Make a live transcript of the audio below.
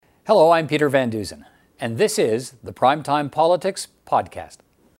Hello, I'm Peter Van Dusen, and this is the Primetime Politics Podcast.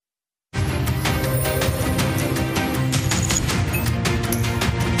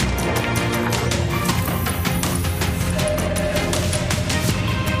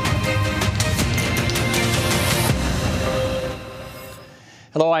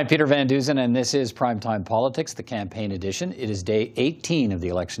 Hello, I'm Peter Van Dusen, and this is Primetime Politics, the campaign edition. It is day 18 of the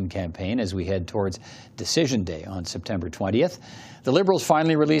election campaign as we head towards Decision Day on September 20th. The Liberals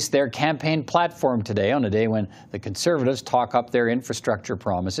finally released their campaign platform today on a day when the Conservatives talk up their infrastructure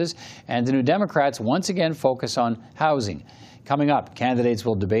promises, and the New Democrats once again focus on housing. Coming up, candidates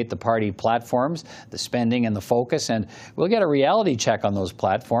will debate the party platforms, the spending and the focus, and we'll get a reality check on those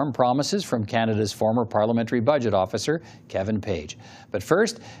platform promises from Canada's former parliamentary budget officer, Kevin Page. But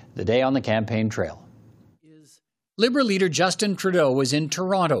first, the day on the campaign trail. Liberal leader Justin Trudeau was in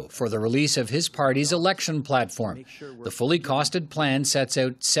Toronto for the release of his party's election platform. The fully costed plan sets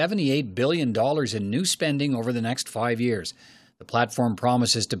out $78 billion in new spending over the next 5 years. The platform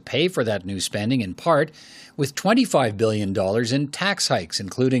promises to pay for that new spending in part with $25 billion in tax hikes,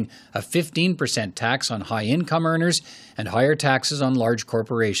 including a 15% tax on high-income earners and higher taxes on large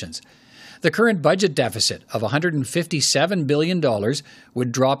corporations. The current budget deficit of $157 billion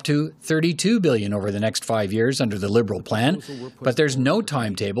would drop to $32 billion over the next 5 years under the Liberal plan, but there's no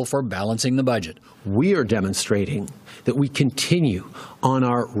timetable for balancing the budget. We are demonstrating that we continue on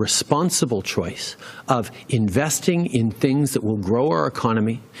our responsible choice of investing in things that will grow our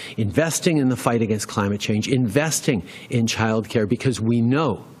economy, investing in the fight against climate change, investing in childcare, because we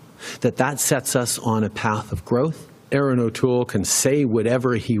know that that sets us on a path of growth. Erin O'Toole can say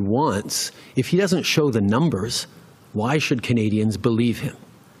whatever he wants. If he doesn't show the numbers, why should Canadians believe him?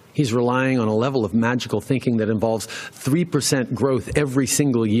 He's relying on a level of magical thinking that involves 3% growth every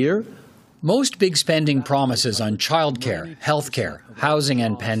single year. Most big spending promises on childcare, healthcare, housing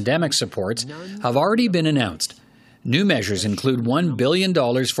and pandemic supports have already been announced. New measures include $1 billion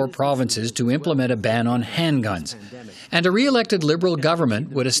for provinces to implement a ban on handguns. And a re-elected Liberal government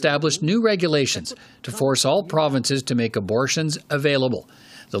would establish new regulations to force all provinces to make abortions available.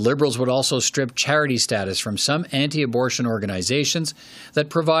 The Liberals would also strip charity status from some anti-abortion organizations that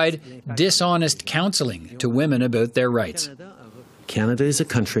provide dishonest counseling to women about their rights. Canada is a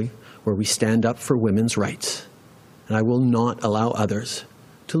country where we stand up for women's rights, and I will not allow others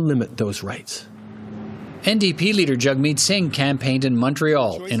to limit those rights. NDP leader Jagmeet Singh campaigned in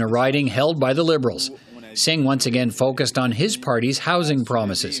Montreal in a riding held by the Liberals. Singh once again focused on his party's housing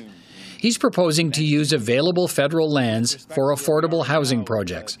promises. He's proposing to use available federal lands for affordable housing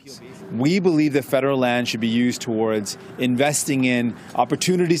projects. We believe that federal land should be used towards investing in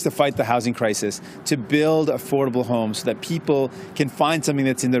opportunities to fight the housing crisis, to build affordable homes so that people can find something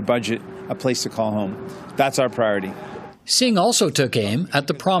that's in their budget, a place to call home. That's our priority. Singh also took aim at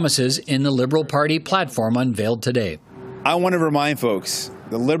the promises in the Liberal Party platform unveiled today. I want to remind folks,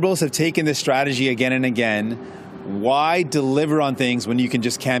 the Liberals have taken this strategy again and again. Why deliver on things when you can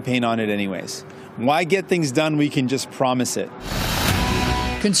just campaign on it anyways? Why get things done when we can just promise it?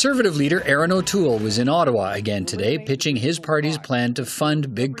 Conservative leader Erin O'Toole was in Ottawa again today, pitching his party's plan to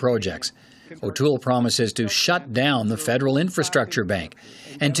fund big projects. O'Toole promises to shut down the Federal Infrastructure Bank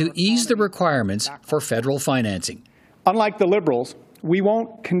and to ease the requirements for federal financing. Unlike the Liberals, we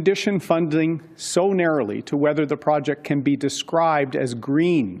won't condition funding so narrowly to whether the project can be described as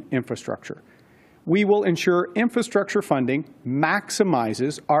green infrastructure. We will ensure infrastructure funding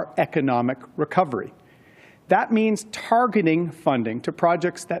maximizes our economic recovery. That means targeting funding to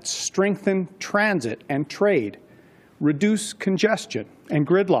projects that strengthen transit and trade, reduce congestion and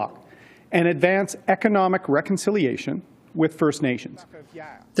gridlock, and advance economic reconciliation with First Nations.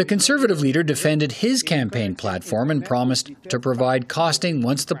 The Conservative leader defended his campaign platform and promised to provide costing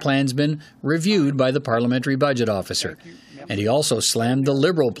once the plan's been reviewed by the parliamentary budget officer. And he also slammed the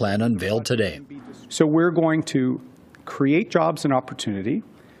Liberal plan unveiled today. So we're going to create jobs and opportunity,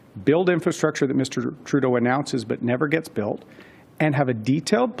 build infrastructure that Mr. Trudeau announces but never gets built, and have a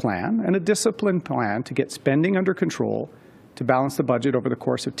detailed plan and a disciplined plan to get spending under control to balance the budget over the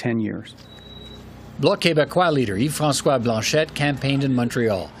course of 10 years. Bloc Québécois leader Yves-François Blanchet campaigned in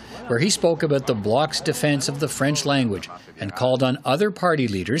Montreal, where he spoke about the Bloc's defense of the French language and called on other party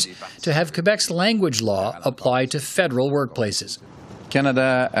leaders to have Quebec's language law apply to federal workplaces.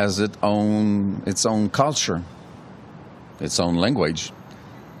 Canada has its own culture, its own language,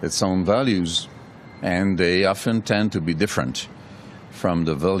 its own values, and they often tend to be different from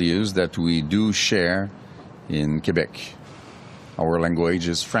the values that we do share in Quebec. Our language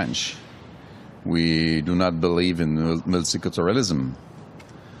is French. We do not believe in multiculturalism,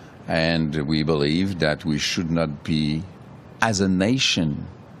 and we believe that we should not be, as a nation,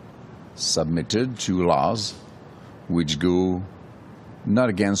 submitted to laws which go not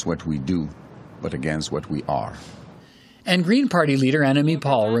against what we do, but against what we are. And Green Party leader Annamie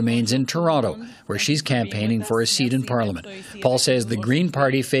Paul remains in Toronto, where she's campaigning for a seat in Parliament. Paul says the Green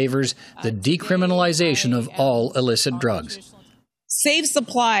Party favors the decriminalization of all illicit drugs. Safe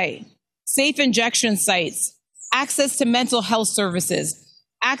supply, safe injection sites, access to mental health services,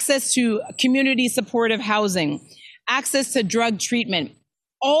 access to community supportive housing, access to drug treatment.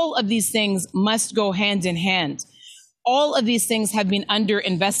 All of these things must go hand in hand. All of these things have been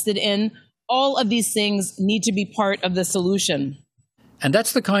underinvested in. All of these things need to be part of the solution. And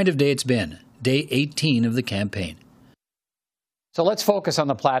that's the kind of day it's been, day 18 of the campaign. So let's focus on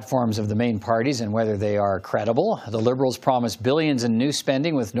the platforms of the main parties and whether they are credible. The Liberals promise billions in new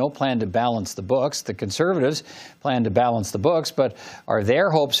spending with no plan to balance the books. The Conservatives plan to balance the books, but are their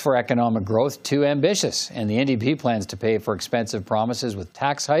hopes for economic growth too ambitious? And the NDP plans to pay for expensive promises with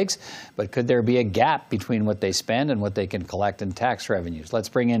tax hikes, but could there be a gap between what they spend and what they can collect in tax revenues? Let's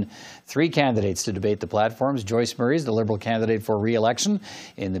bring in three candidates to debate the platforms. Joyce Murray is the Liberal candidate for re-election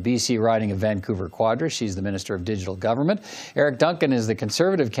in the BC riding of Vancouver Quadra. She's the Minister of Digital Government. Eric Duncan is the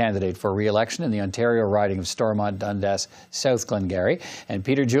Conservative candidate for re-election in the Ontario riding of Stormont, Dundas, South Glengarry. And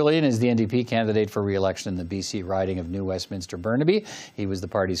Peter Julian is the NDP candidate for re-election in the BC riding of New Westminster, Burnaby. He was the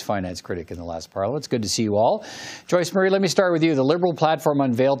party's finance critic in the last Parliament. It's good to see you all. Joyce Murray, let me start with you. The Liberal platform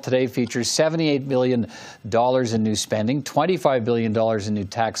unveiled today features $78 billion in new spending, $25 billion in new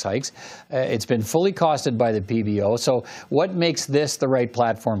tax hikes. It's been fully costed by the PBO. So what makes this the right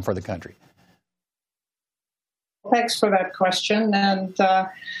platform for the country? Thanks for that question. And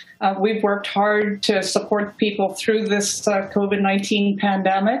we've worked hard to support people through this COVID-19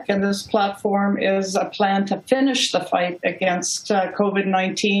 pandemic. And this platform is a plan to finish the fight against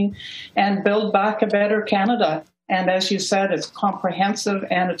COVID-19 and build back a better Canada. And as you said, it's comprehensive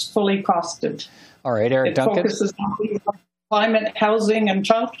and it's fully costed. All right, Eric Duncan. It focuses on climate, housing, and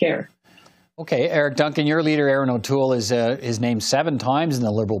childcare. Okay, Eric Duncan, your leader, Aaron O'Toole, is named 7 times in the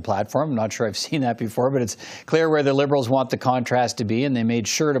Liberal platform. I'm not sure I've seen that before, but it's clear where the Liberals want the contrast to be, and they made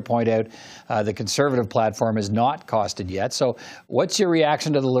sure to point out the Conservative platform is not costed yet. So what's your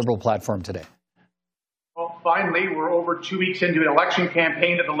reaction to the Liberal platform today? Well, finally, we're over 2 weeks into an election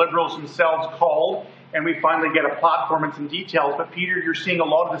campaign that the Liberals themselves called, and we finally get a platform and some details. But Peter, you're seeing a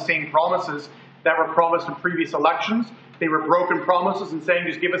lot of the same promises that were promised in previous elections. They were broken promises and saying,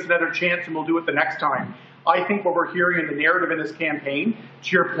 just give us another chance and we'll do it the next time. I think what we're hearing in the narrative in this campaign,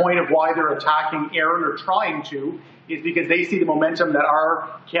 to your point of why they're attacking Aaron or trying to, is because they see the momentum that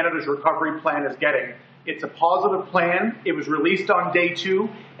our Canada's recovery plan is getting. It's a positive plan. It was released on day 2,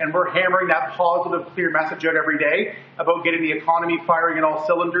 and we're hammering that positive, clear message out every day about getting the economy firing in all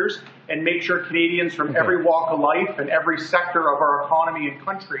cylinders and make sure Canadians from every walk of life and every sector of our economy and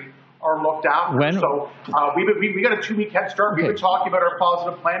country are looked after. We got a 2-week head start. Okay. We've been talking about our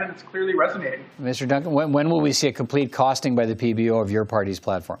positive plan, and it's clearly resonating. Mr. Duncan, when will we see a complete costing by the PBO of your party's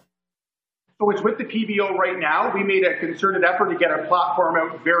platform? So it's with the PBO right now. We made a concerted effort to get our platform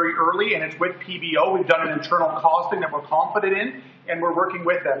out very early, and it's with PBO. We've done an internal costing that we're confident in, and we're working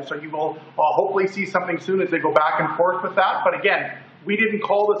with them. So you will hopefully see something soon as they go back and forth with that. But again, we didn't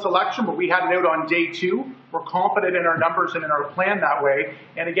call this election, but we had it out on day 2. We're confident in our numbers and in our plan that way.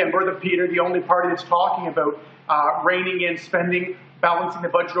 And again, we're the only party that's talking about reining in spending, balancing the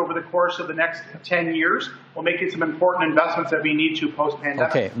budget over the course of the next 10 years. We're making some important investments that we need to post-pandemic.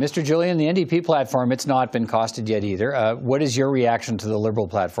 Okay, Mr. Julian, the NDP platform, it's not been costed yet either. What is your reaction to the Liberal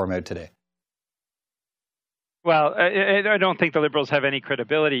platform out today? Well, I don't think the Liberals have any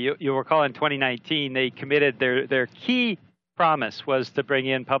credibility. You'll recall in 2019, they committed their key promise was to bring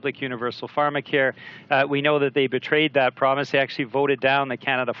in public universal pharmacare. We know that they betrayed that promise. They actually voted down the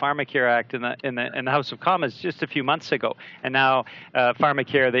Canada Pharmacare Act in the House of Commons just a few months ago. And now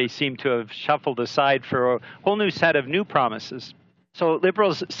pharmacare they seem to have shuffled aside for a whole new set of new promises. So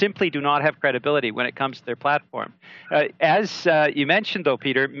Liberals simply do not have credibility when it comes to their platform. As you mentioned, though,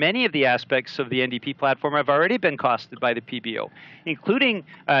 Peter, many of the aspects of the NDP platform have already been costed by the PBO, including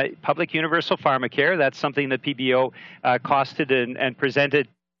public universal pharmacare. That's something the PBO costed and presented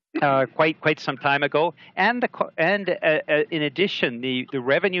quite some time ago, and in addition, the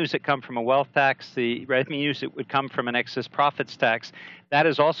revenues that come from a wealth tax, the revenues that would come from an excess profits tax, that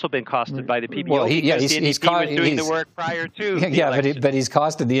has also been costed by the PBO. Well, the NDP was doing the work prior to. Yeah, but he's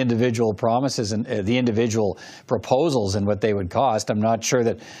costed the individual promises and the individual proposals and what they would cost. I'm not sure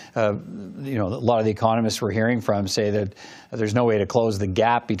that a lot of the economists we're hearing from say that there's no way to close the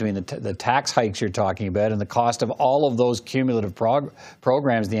gap between the tax hikes you're talking about and the cost of all of those cumulative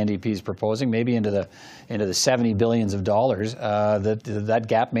programs the NDP is proposing, maybe into the $70 billions of dollars, that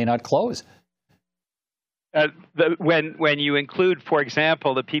gap may not close. When you include, for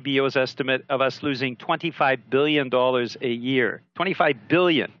example, the PBO's estimate of us losing $25 billion a year, $25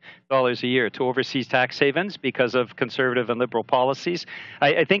 billion a year to overseas tax havens because of conservative and liberal policies,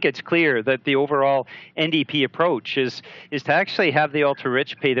 I think it's clear that the overall NDP approach is to actually have the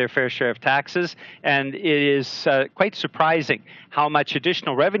ultra-rich pay their fair share of taxes, and it is quite surprising how much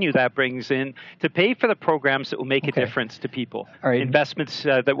additional revenue that brings in to pay for the programs that will make a difference to people, investments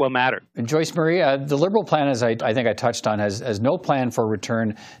that will matter. And Joyce Marie, the Liberal plan, as I think I touched on, has no plan for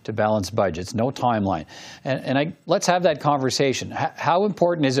return to balanced budgets, no timeline. And let's have that conversation. How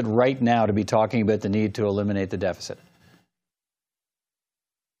important is it right now to be talking about the need to eliminate the deficit?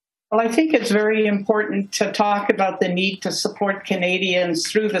 Well, I think it's very important to talk about the need to support Canadians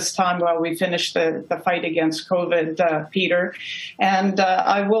through this time while we finish the fight against COVID, Peter. And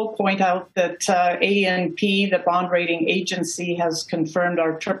I will point out that A&P, the bond rating agency, has confirmed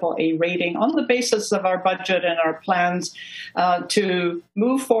our AAA rating on the basis of our budget and our plans to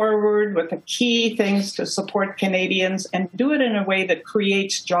move forward with the key things to support Canadians and do it in a way that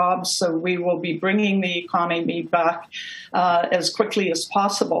creates jobs. So we will be bringing the economy back as quickly as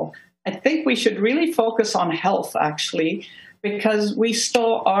possible. I think we should really focus on health, actually, because we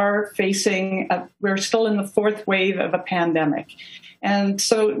still are facing, we're still in the fourth wave of a pandemic. And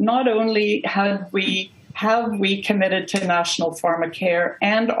so not only have we committed to national pharmacare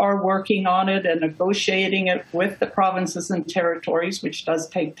and are working on it and negotiating it with the provinces and territories, which does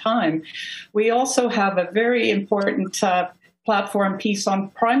take time, we also have a very important platform piece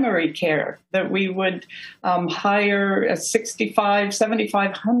on primary care, that we would hire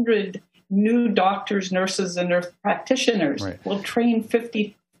 7,500 new doctors, nurses, and nurse practitioners. Right. We'll train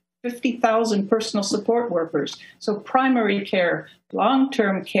 50,000 personal support workers. So primary care,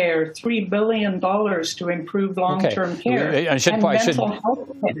 long-term care, $3 billion to improve long-term care, and mental health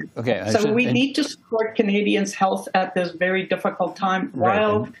care. So we need to support Canadians' health at this very difficult time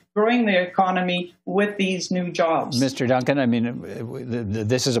while growing the economy with these new jobs. Mr. Duncan, I mean,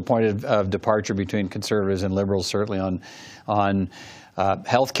 this is a point of departure between Conservatives and Liberals, certainly on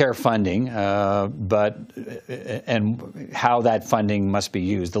healthcare funding, and how that funding must be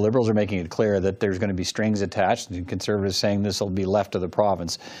used. The Liberals are making it clear that there's going to be strings attached, and Conservatives saying this will be left to the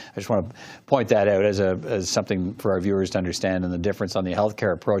province. I just want to point that out as something for our viewers to understand, and the difference on the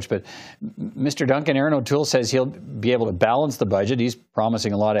healthcare approach. But Mr. Duncan, Aaron O'Toole says he'll be able to balance the budget. He's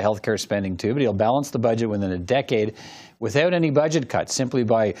promising a lot of healthcare spending too, but he'll balance the budget within a decade without any budget cuts, simply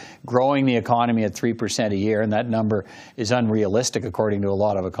by growing the economy at 3% a year, and that number is unrealistic according to a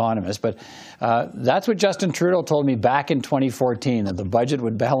lot of economists. But that's what Justin Trudeau told me back in 2014, that the budget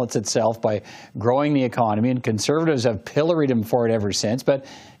would balance itself by growing the economy, and Conservatives have pilloried him for it ever since. But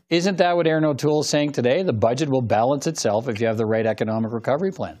isn't that what Aaron O'Toole is saying today? The budget will balance itself if you have the right economic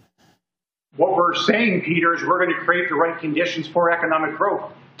recovery plan. What we're saying, Peter, is we're going to create the right conditions for economic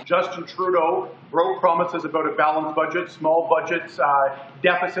growth. Justin Trudeau broke promises about a balanced budget, small budgets,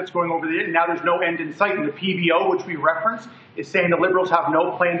 deficits going over the end. Now there's no end in sight. And the PBO, which we referenced, is saying the Liberals have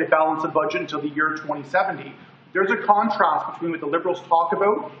no plan to balance the budget until the year 2070. There's a contrast between what the Liberals talk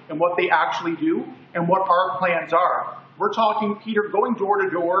about and what they actually do and what our plans are. We're talking, Peter, going door to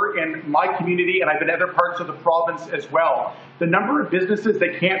door in my community, and I've been in other parts of the province as well. The number of businesses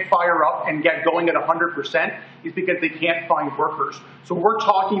that can't fire up and get going at 100% is because they can't find workers. So what we're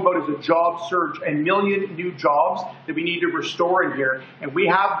talking about is a job surge, a million new jobs that we need to restore in here. And we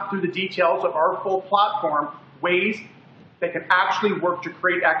have, through the details of our full platform, ways that can actually work to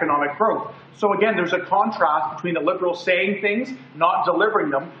create economic growth. So again, there's a contrast between the Liberals saying things, not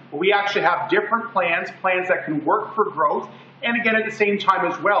delivering them, but we actually have different plans that can work for growth, and again, at the same time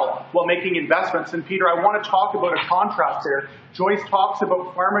as well, while making investments. And Peter, I want to talk about a contrast there. Joyce talks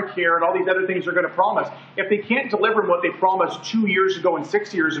about pharmacare and all these other things they're going to promise. If they can't deliver what they promised 2 years ago and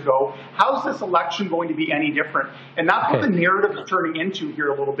 6 years ago, how's this election going to be any different? And that's what the narrative is turning into here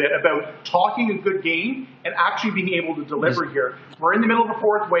a little bit, about talking a good game and actually being able to deliver here. We're in the middle of a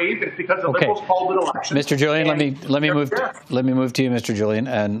fourth wave. It's because the Liberals called it election. Mr. Julian, let me move to you, Mr. Julian,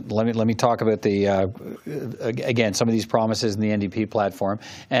 and let me talk about the again, some of these promises in the NDP platform,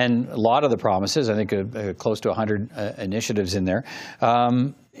 and a lot of the promises. I think close to 100 initiatives in there.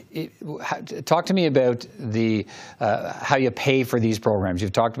 Talk to me about the how you pay for these programs.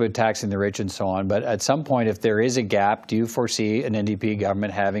 You've talked about taxing the rich and so on, but at some point, if there is a gap, do you foresee an NDP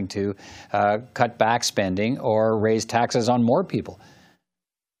government having to cut back spending or raise taxes on more people?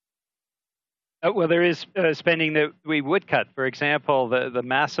 Well, there is spending that we would cut. For example, the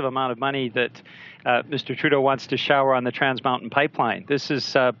massive amount of money that Mr. Trudeau wants to shower on the Trans Mountain Pipeline. This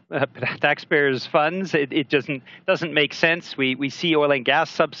is taxpayers' funds. It doesn't make sense. We see oil and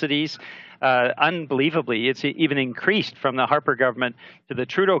gas subsidies. Unbelievably, it's even increased from the Harper government to the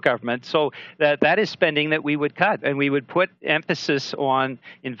Trudeau government. So that is spending that we would cut, and we would put emphasis on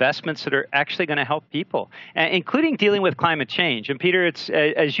investments that are actually going to help people, including dealing with climate change. And Peter, it's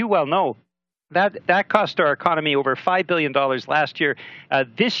as you well know, that cost our economy over $5 billion last year.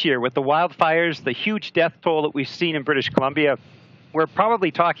 This year, with the wildfires, the huge death toll that we've seen in British Columbia, we're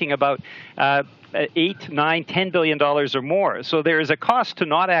probably talking about $8, $9, $10 billion or more. So there is a cost to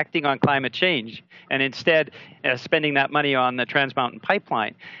not acting on climate change and instead spending that money on the Trans Mountain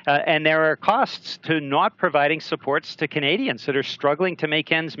Pipeline. And there are costs to not providing supports to Canadians that are struggling to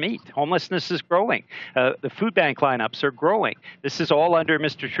make ends meet. Homelessness is growing. The food bank lineups are growing. This is all under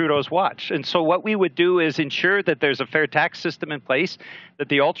Mr. Trudeau's watch. And so what we would do is ensure that there's a fair tax system in place, that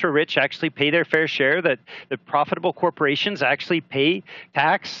the ultra-rich actually pay their fair share, that the profitable corporations actually pay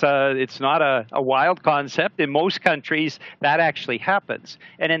tax. It's not a wild concept. In most countries, that actually happens.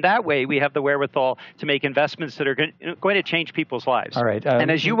 And in that way, we have the wherewithal to make investments that are going to change people's lives. All right.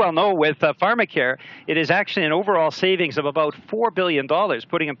 And as you well know, with pharmacare, it is actually an overall savings of about $4 billion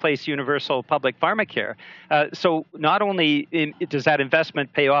putting in place universal public pharmacare. So not only does that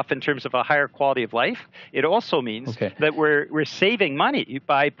investment pay off in terms of a higher quality of life, it also means that we're saving money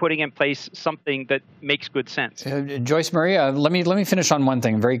by putting in place something that makes good sense. Joyce Murray, let me finish on one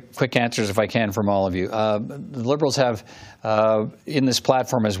thing. Very quick answers, if I can, from all of you. The Liberals have in this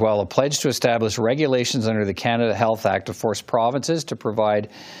platform as well a pledge to establish regulations under the Canada Health Act to force provinces to provide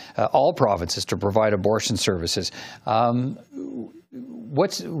all provinces to provide abortion services. Why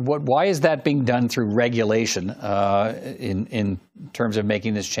is that being done through regulation in terms of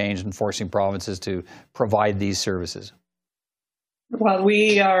making this change and forcing provinces to provide these services? Well,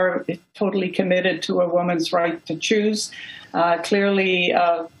 we are totally committed to a woman's right to choose. Clearly,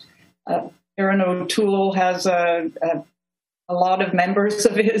 Erin O'Toole has a lot of members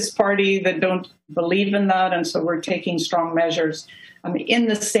of his party that don't believe in that, and so we're taking strong measures. In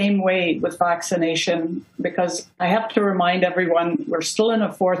the same way with vaccination, because I have to remind everyone we're still in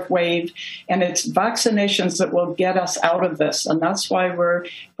a fourth wave, and it's vaccinations that will get us out of this. And that's why we're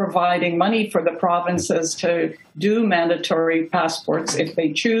providing money for the provinces to do mandatory passports if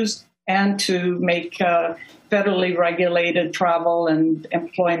they choose, and to make federally regulated travel and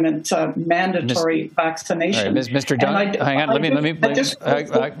employment mandatory vaccination. All right, Mr. Duncan, hang on. Let me.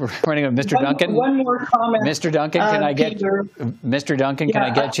 Running on Mr. Duncan. One more comment. Mr. Duncan, can I get Mr. Duncan? Can I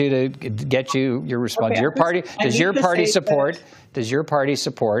get you to get you your response? Okay, your party does your party support? Does your party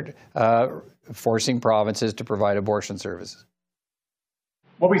support forcing provinces to provide abortion services?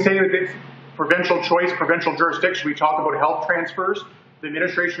 What we say is provincial choice, provincial jurisdiction. We talk about health transfers, the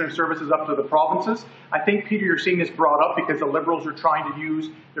administration of services up to the provinces. I think, Peter, you're seeing this brought up because the Liberals are trying to use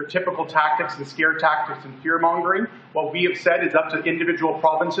their typical tactics and scare tactics and fear-mongering. What we have said is up to individual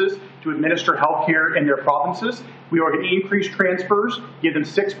provinces to administer health care in their provinces. We are going to increase transfers, give them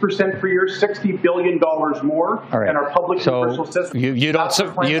 6% per year, $60 billion more than our public universal system. You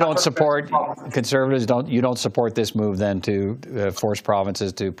don't support, conservatives don't support this move then to force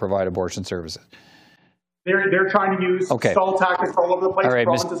provinces to provide abortion services? They're trying to use stall tactics all over the place. All right,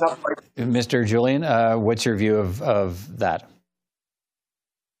 Mr. Julian, what's your view of that?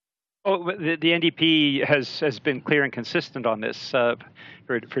 Oh, the NDP has been clear and consistent on this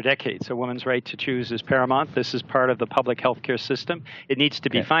for decades. A woman's right to choose is paramount. This is part of the public health care system. It needs to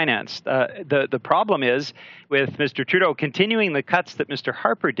be financed. The problem is with Mr. Trudeau continuing the cuts that Mr.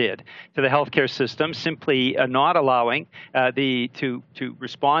 Harper did to the health care system, simply not allowing to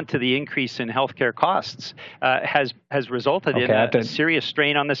respond to the increase in health care costs has resulted in a serious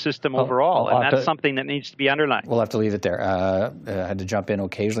strain on the system overall. And that's something that needs to be underlined. We'll have to leave it there. I had to jump in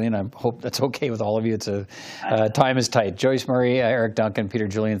occasionally, and I hope that's okay with all of you. It's time is tight. Joyce Murray, Eric Duncan, Peter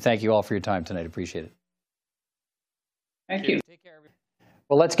Julian, thank you all for your time tonight. Appreciate it. Thank you. Take care, everybody.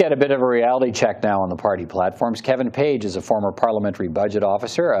 Well, let's get a bit of a reality check now on the party platforms. Kevin Page is a former parliamentary budget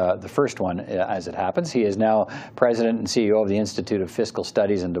officer, the first one as it happens. He is now president and CEO of the Institute of Fiscal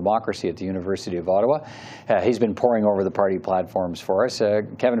Studies and Democracy at the University of Ottawa. He's been poring over the party platforms for us.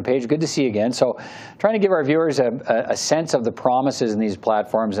 Kevin Page, good to see you again. So trying to give our viewers a sense of the promises in these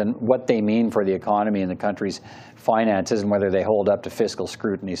platforms and what they mean for the economy and the country's finances and whether they hold up to fiscal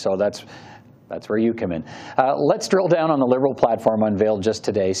scrutiny. So that's where you come in. Let's drill down on the Liberal platform unveiled just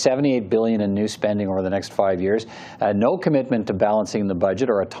today. $78 billion in new spending over the next 5 years. No commitment to balancing the budget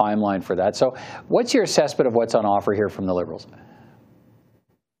or a timeline for that. So what's your assessment of what's on offer here from the Liberals?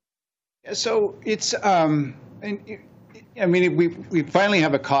 So it's, I mean, we finally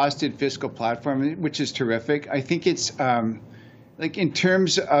have a costed fiscal platform, which is terrific. I think it's like in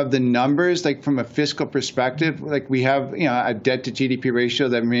terms of the numbers, like from a fiscal perspective, like we have a debt to GDP ratio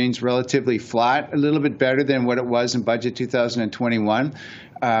that remains relatively flat, a little bit better than what it was in budget 2021.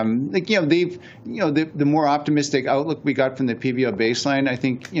 The more optimistic outlook we got from the PBO baseline, I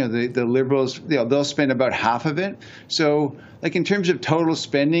think the Liberals they'll spend about half of it. So like in terms of total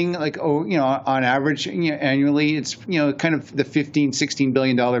spending, like on average annually, it's kind of the $15-16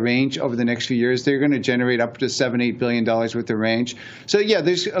 billion range over the next few years. They're going to generate up to $7-8 billion worth of range. So yeah,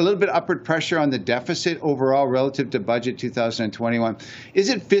 there's a little bit of upward pressure on the deficit overall relative to budget 2021. Is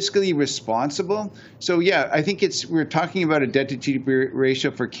it fiscally responsible? So yeah, I think we're talking about a debt to GDP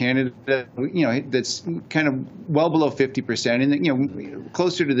ratio for Canada, that's kind of well below 50%, and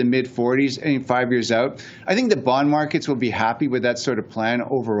closer to the mid 40s 5 years out. I think the bond markets will be happy with that sort of plan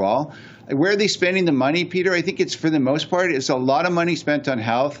overall. Where are they spending the money, Peter? I think it's for the most part, it's a lot of money spent on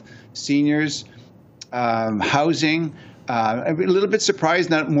health, seniors, housing. I'm a little bit surprised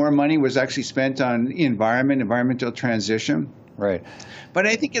not more money was actually spent on environmental transition. Right. But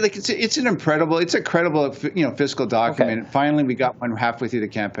I think like it's a credible fiscal document. Okay. Finally, we got one halfway through the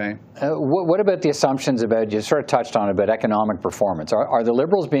campaign. What about the assumptions about, you sort of touched on it, about economic performance? Are the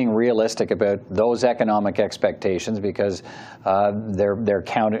Liberals being realistic about those economic expectations? Because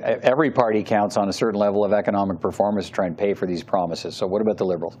every party counts on a certain level of economic performance to try and pay for these promises. So what about the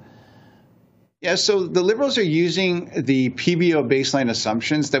Liberals? Yeah, so the Liberals are using the PBO baseline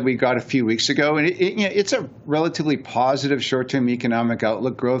assumptions that we got a few weeks ago, and it's a relatively positive short-term economic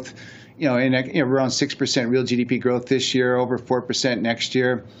outlook growth, around 6% real GDP growth this year, over 4% next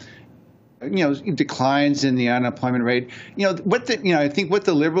year. Declines in the unemployment rate. I think what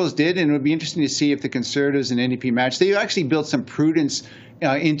the Liberals did, and it would be interesting to see if the Conservatives and NDP match. They actually built some prudence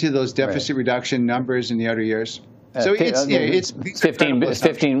into those deficit reduction numbers in the outer years. So it's 15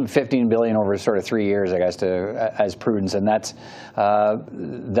 billion over sort of 3 years, I guess, as prudence, and that's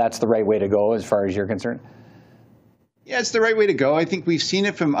the right way to go as far as you're concerned. Yeah, it's the right way to go. I think we've seen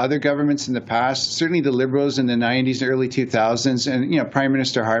it from other governments in the past, certainly the Liberals in the 90s and early 2000s. And, Prime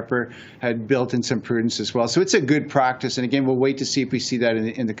Minister Harper had built in some prudence as well. So it's a good practice. And again, we'll wait to see if we see that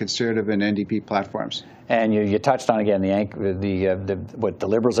in the Conservative and NDP platforms. And you touched on, again, what the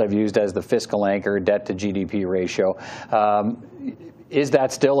Liberals have used as the fiscal anchor, debt to GDP ratio. Is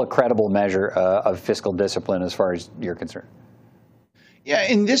that still a credible measure of fiscal discipline as far as you're concerned? Yeah,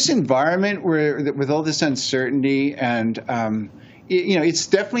 in this environment with all this uncertainty and it's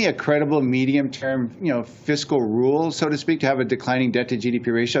definitely a credible medium-term, fiscal rule, so to speak, to have a declining debt to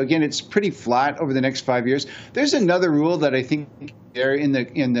GDP ratio. Again, it's pretty flat over the next 5 years. There's another rule that I think there in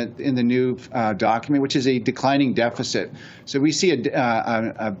the new document, which is a declining deficit. So we see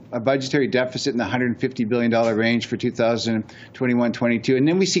a budgetary deficit in the $150 billion range for 2021-22, and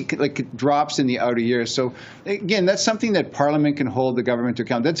then we see like drops in the outer years. So again, that's something that Parliament can hold the government to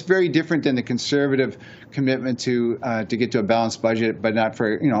account. That's very different than the Conservative commitment to get to a balanced budget, but not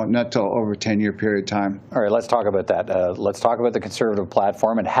for not till over a 10-year period of time. All right, let's talk about that. Let's talk about the Conservative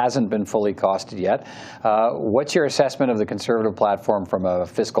platform. It hasn't been fully costed yet. What's your assessment of the Conservative platform from a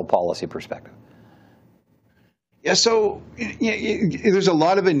fiscal policy perspective? Yeah, so there's a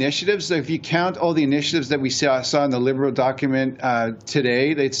lot of initiatives. If you count all the initiatives that we saw in the Liberal document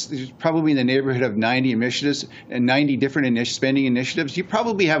today, it's probably in the neighborhood of 90 initiatives and 90 different spending initiatives. You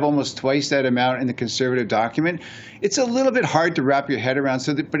probably have almost twice that amount in the Conservative document. It's a little bit hard to wrap your head around,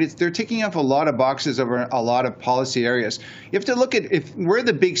 but they're ticking off a lot of boxes over a lot of policy areas. You have to look at where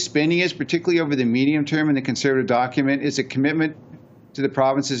the big spending is, particularly over the medium term in the Conservative document, is a commitment to the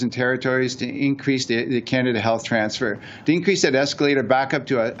provinces and territories to increase the Canada Health Transfer, to increase that escalator back up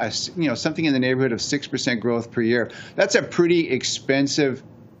to something in the neighborhood of 6% growth per year. That's a pretty expensive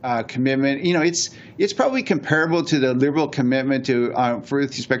commitment. It's probably comparable to the Liberal commitment to with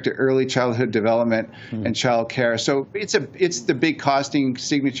respect to early childhood development and child care. So it's the big costing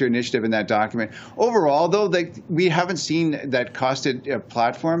signature initiative in that document. Overall, though, we haven't seen that costed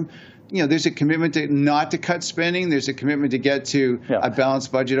platform. There's a commitment not to cut spending. There's a commitment to get to a balanced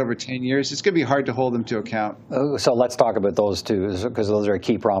budget over 10 years. It's going to be hard to hold them to account. So let's talk about those two, because those are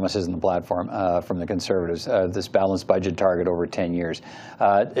key promises in the platform from the Conservatives, this balanced budget target over 10 years.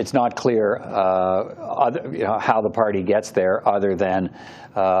 It's not clear how the party gets there other than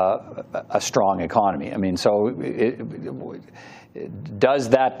a strong economy. I mean, so does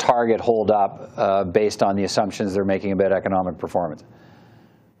that target hold up based on the assumptions they're making about economic performance?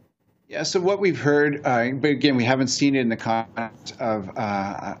 Yeah, so what we've heard, but again, we haven't seen it in the context of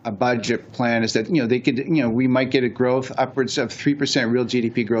a budget plan, is that, they could, we might get a growth upwards of 3% real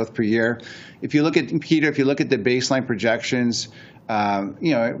GDP growth per year. If you look at, Peter, if you look at the baseline projections, by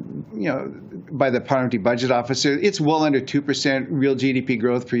the Parliamentary Budget Office, it's well under 2% real GDP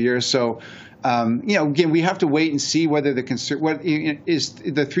growth per year. So, again, we have to wait and see whether what is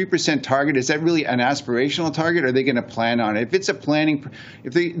the 3% target. Is that really an aspirational target? Or are they going to plan on it? If it's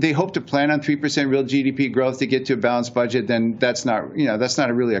if they hope to plan on 3% real GDP growth to get to a balanced budget, then that's not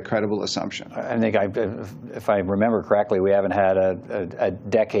really a credible assumption. I think, if I remember correctly, we haven't had a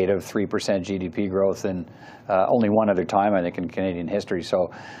decade of 3% GDP growth in only one other time, I think, in Canadian history.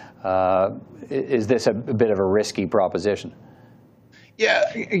 So, is this a bit of a risky proposition? Yeah,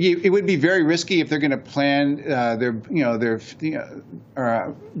 it would be very risky if they're going to plan they're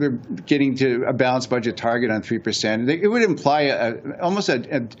getting to a balanced budget target on 3%. It would imply almost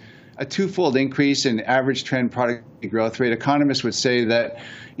a twofold increase in average trend product growth rate. Economists would say that,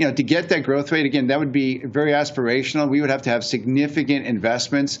 to get that growth rate, again, that would be very aspirational. We would have to have significant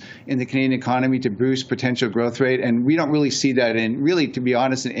investments in the Canadian economy to boost potential growth rate, and we don't really see that to be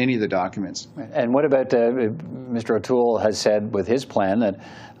honest, in any of the documents. And what about Mr. O'Toole has said with his plan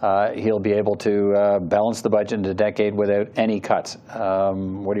that he'll be able to balance the budget in a decade without any cuts. What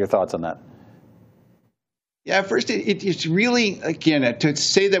are your thoughts on that? Yeah, first, it's really, again, to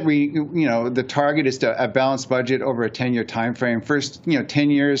say that the target is to a balanced budget over a 10-year time frame. First,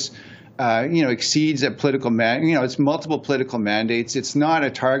 10 years, exceeds a political it's multiple political mandates. It's not a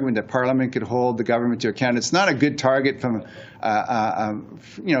target that Parliament could hold the government to account. It's not a good target from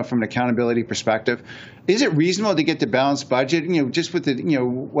an accountability perspective. Is it reasonable to get the balanced budget? Just with the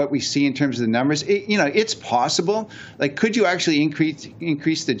what we see in terms of the numbers, it's possible. Like, could you actually increase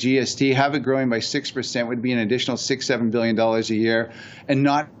the GST, have it growing by 6%, would be an additional $6-7 billion a year, and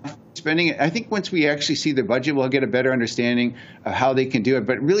not spending it? I think once we actually see the budget, we'll get a better understanding of how they can do it.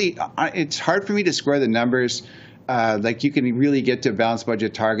 But really, it's hard for me to square the numbers. Like, you can really get to a balanced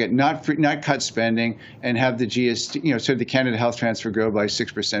budget target, not cut spending, and have the GST, sort of the Canada Health Transfer grow by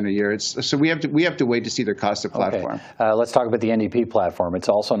 6% a year. So we have to wait to see their cost of platform. Okay. Let's talk about the NDP platform. It's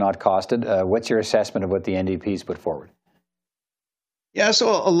also not costed. What's your assessment of what the NDP's put forward? Yeah,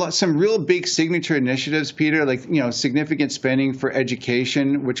 so some real big signature initiatives, Peter, like, significant spending for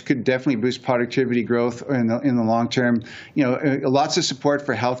education, which could definitely boost productivity growth in the long term. Lots of support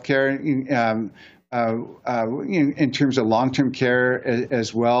for healthcare. In terms of long-term care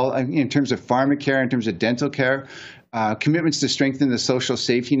as well, in terms of pharmacare, in terms of dental care, commitments to strengthen the social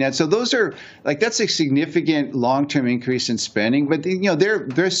safety net. So those are that's a significant long-term increase in spending. But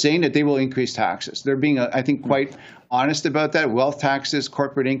they're saying that they will increase taxes. They're being, I think, quite honest about that. Wealth taxes,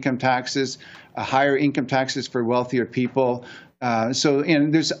 corporate income taxes, higher income taxes for wealthier people.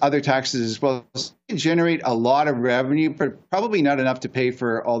 And there's other taxes as well. They generate a lot of revenue, but probably not enough to pay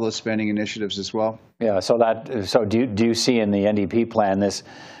for all those spending initiatives as well. Yeah. So do you see in the NDP plan this,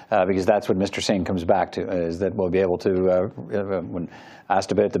 because that's what Mr. Singh comes back to, is that we'll be able to, when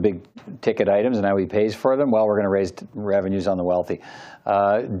asked about the big ticket items and how he pays for them, well, we're going to raise revenues on the wealthy.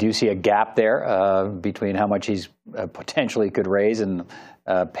 Do you see a gap there between how much he's potentially could raise and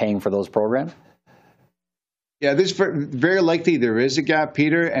paying for those programs? Yeah, there's very likely there is a gap,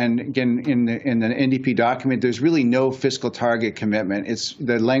 Peter. And again, in the NDP document, there's really no fiscal target commitment.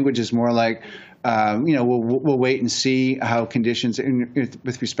 The language is more like, we'll wait and see how conditions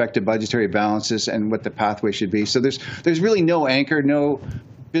with respect to budgetary balances and what the pathway should be. So there's really no anchor, no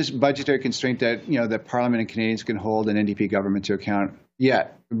budgetary constraint that that Parliament and Canadians can hold an NDP government to account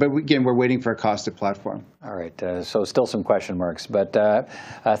yet. But again, we're waiting for a cost of platform. All right. So still some question marks. But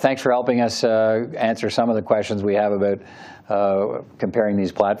thanks for helping us answer some of the questions we have about comparing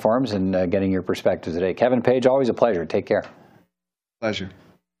these platforms and getting your perspective today. Kevin Page, always a pleasure. Take care. Pleasure.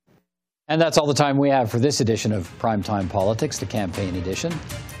 And that's all the time we have for this edition of Primetime Politics, the campaign edition.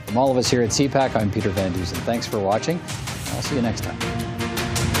 From all of us here at CPAC, I'm Peter Van Dusen. Thanks for watching. I'll see you next time.